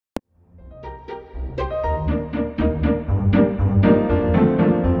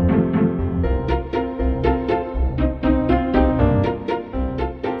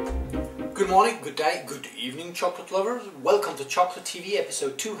Good evening, chocolate lovers. Welcome to Chocolate TV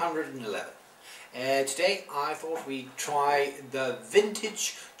episode 211. Today I thought we'd try the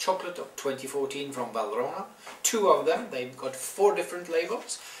vintage chocolate of 2014 from Valrhona. Two of them. They've got 4 different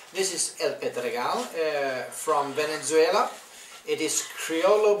labels. This is El Pedregal from Venezuela. It is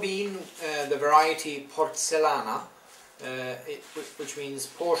Criollo bean, the variety Porcelana, which means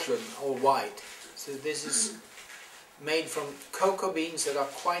porcelain or white. So this is made from cocoa beans that are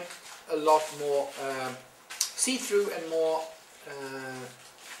quite a lot more see-through and more,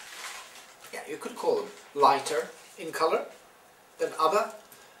 you could call them lighter in color than other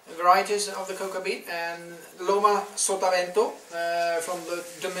varieties of the cocoa bean. And Loma Sotavento from the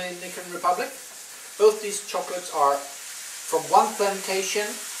Dominican Republic. Both these chocolates are from one plantation,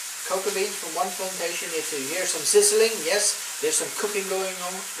 cocoa beans from one plantation. If you hear some sizzling, yes, there's some cooking going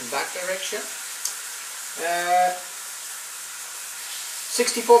on in that direction.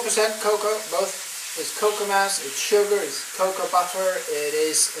 64% cocoa, both is cocoa mass, it's sugar, it's cocoa butter, it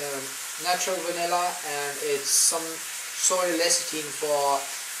is natural vanilla, and it's some soy lecithin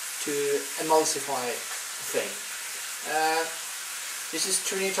to emulsify the thing. This is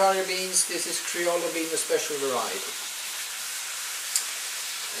Trinitario beans, this is Criollo bean, a special variety.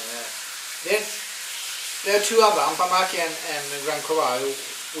 There are 2 other, Ampamaki and Gran Corral,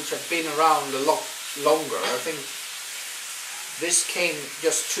 which have been around a lot longer. I think this came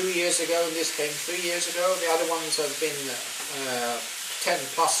just 2 years ago, and this came 3 years ago. The other ones have been 10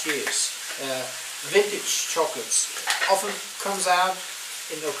 plus years. Vintage chocolates often comes out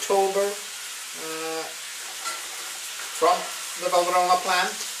in October from the Valrhona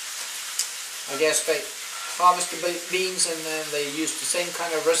plant. I guess they harvest the beans and then they use the same kind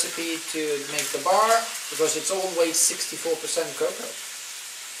of recipe to make the bar, because it's always 64% cocoa.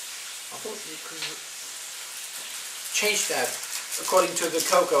 I thought you could change that according to the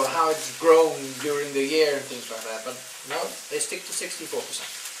cocoa, how it's grown during the year and things like that, but no, they stick to 64%.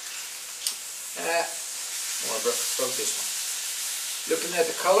 I broke this one. Looking at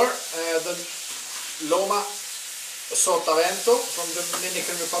the color, the Loma Sotavento from the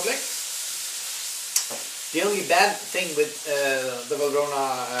Dominican Republic. The only bad thing with the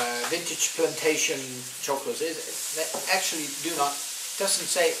Valrhona vintage plantation chocolates is they actually doesn't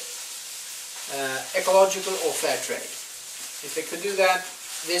say ecological or fair trade. If they could do that,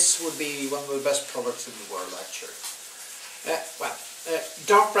 this would be one of the best products in the world, actually.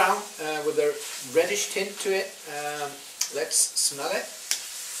 Dark brown with a reddish tint to it. Let's smell it.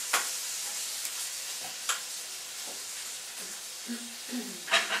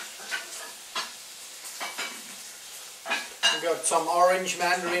 We've got some orange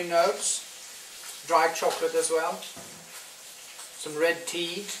mandarin notes, dry chocolate as well, some red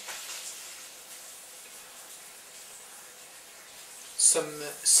tea, some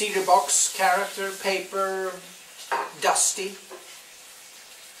cedar box character, paper, dusty.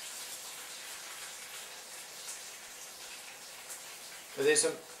 But there's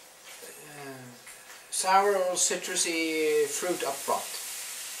some sour or citrusy fruit up front.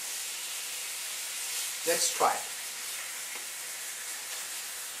 Let's try it.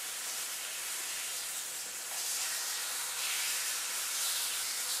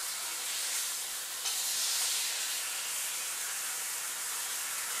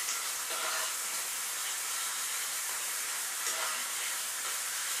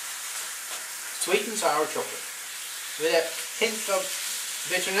 Sweet and sour chocolate with a hint of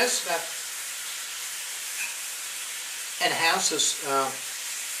bitterness that enhances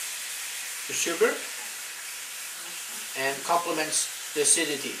the sugar and complements the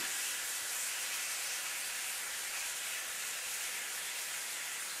acidity.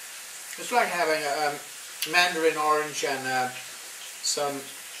 It's like having a mandarin orange and some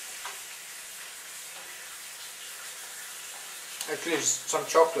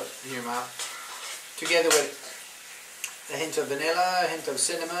chocolate in your mouth, together with a hint of vanilla, a hint of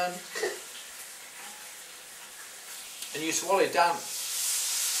cinnamon, and you swallow it down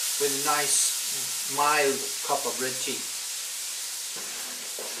with a nice mild cup of red tea.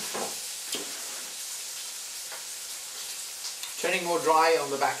 Turning more dry on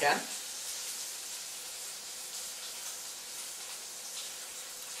the back end.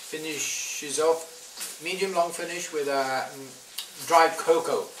 Finishes off medium long finish with a dried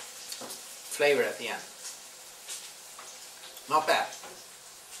cocoa flavor at the end. Not bad.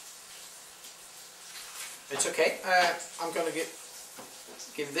 It's okay. I'm going to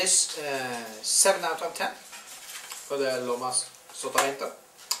give this 7 out of 10 for the Loma Sotavento.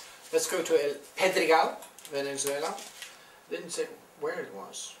 Let's go to El Pedregal, Venezuela. Didn't say where it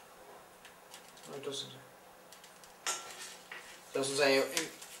was. No, it doesn't say. Doesn't say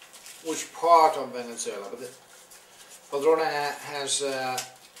which part of Venezuela, but Valderona has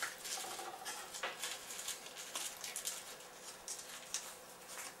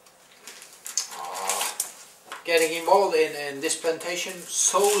getting involved in this plantation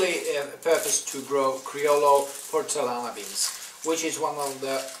solely purpose to grow Criollo porcelana beans, which is one of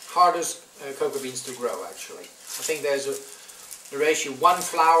the hardest cocoa beans to grow actually. I think there's a ratio one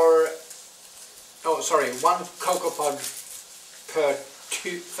cocoa pod per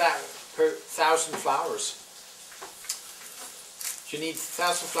 1,000 flowers. You need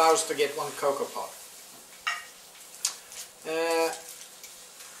 1,000 flowers to get one cocoa pod.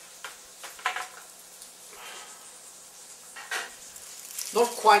 Not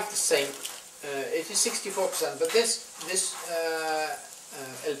quite the same. It is 64%, but this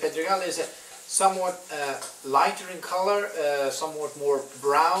El Pedregal is somewhat lighter in color, somewhat more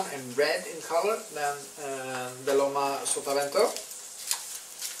brown and red in color than the Loma Sotavento.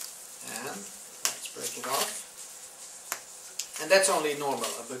 And let's break it off. And that's only normal,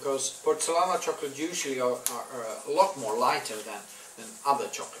 because porcelana chocolate usually are a lot more lighter than other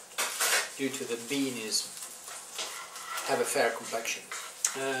chocolate, due to the bean have a fair complexion.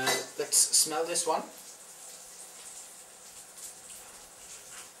 Let's smell this one.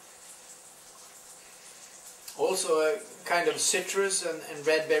 Also a kind of citrus and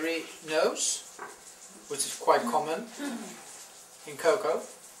red berry nose, which is quite common in cocoa.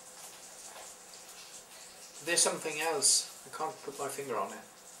 There's something else. I can't put my finger on it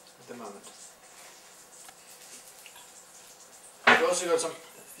at the moment. We've also got some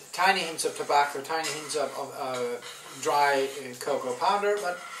tiny hints of tobacco, tiny hints of dry cocoa powder,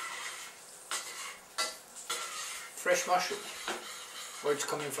 but fresh mushroom. Where it's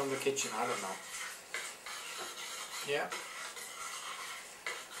coming from the kitchen, I don't know. Yeah.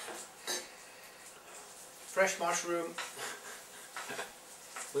 Fresh mushroom,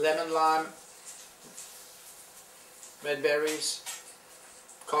 lemon lime, red berries,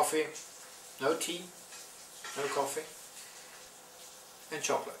 coffee, no tea, no coffee, and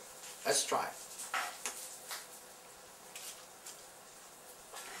chocolate. Let's try it.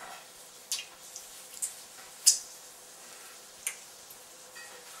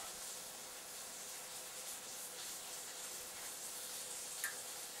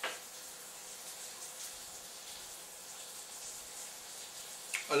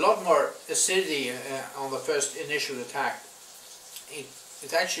 A lot more acidity on the first initial attack.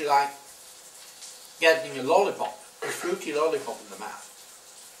 It's actually like getting a lollipop, a fruity lollipop in the mouth.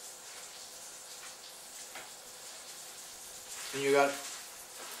 And you got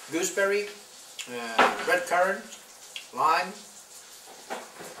gooseberry, red currant, lime,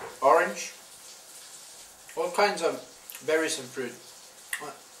 orange, all kinds of berries and fruit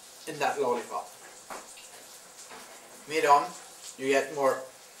in that lollipop. Mid on, you get more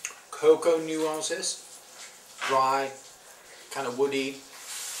cocoa nuances, dry, kind of woody,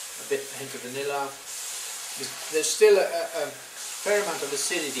 a bit hint of vanilla. There's still a fair amount of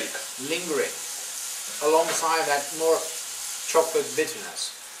acidity lingering alongside that more chocolate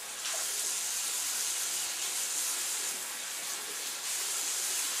bitterness.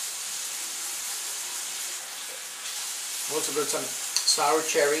 Also got some sour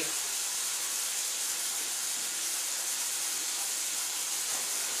cherry.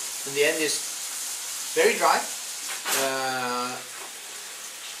 And the end is very dry,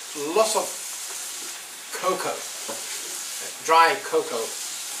 lots of cocoa, dry cocoa,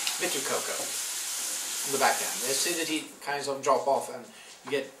 bitter cocoa on the back end. The acidity kind of drop off, and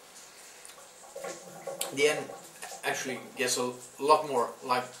you get, the end actually gets a lot more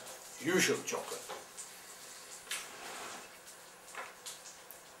like usual chocolate.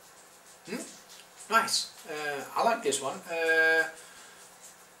 Nice. I like this one.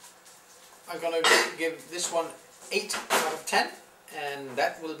 I'm gonna give this one 8 out of 10, and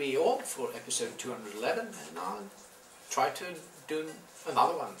that will be all for episode 211, and I'll try to do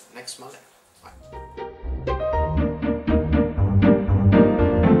another one next Monday. Bye.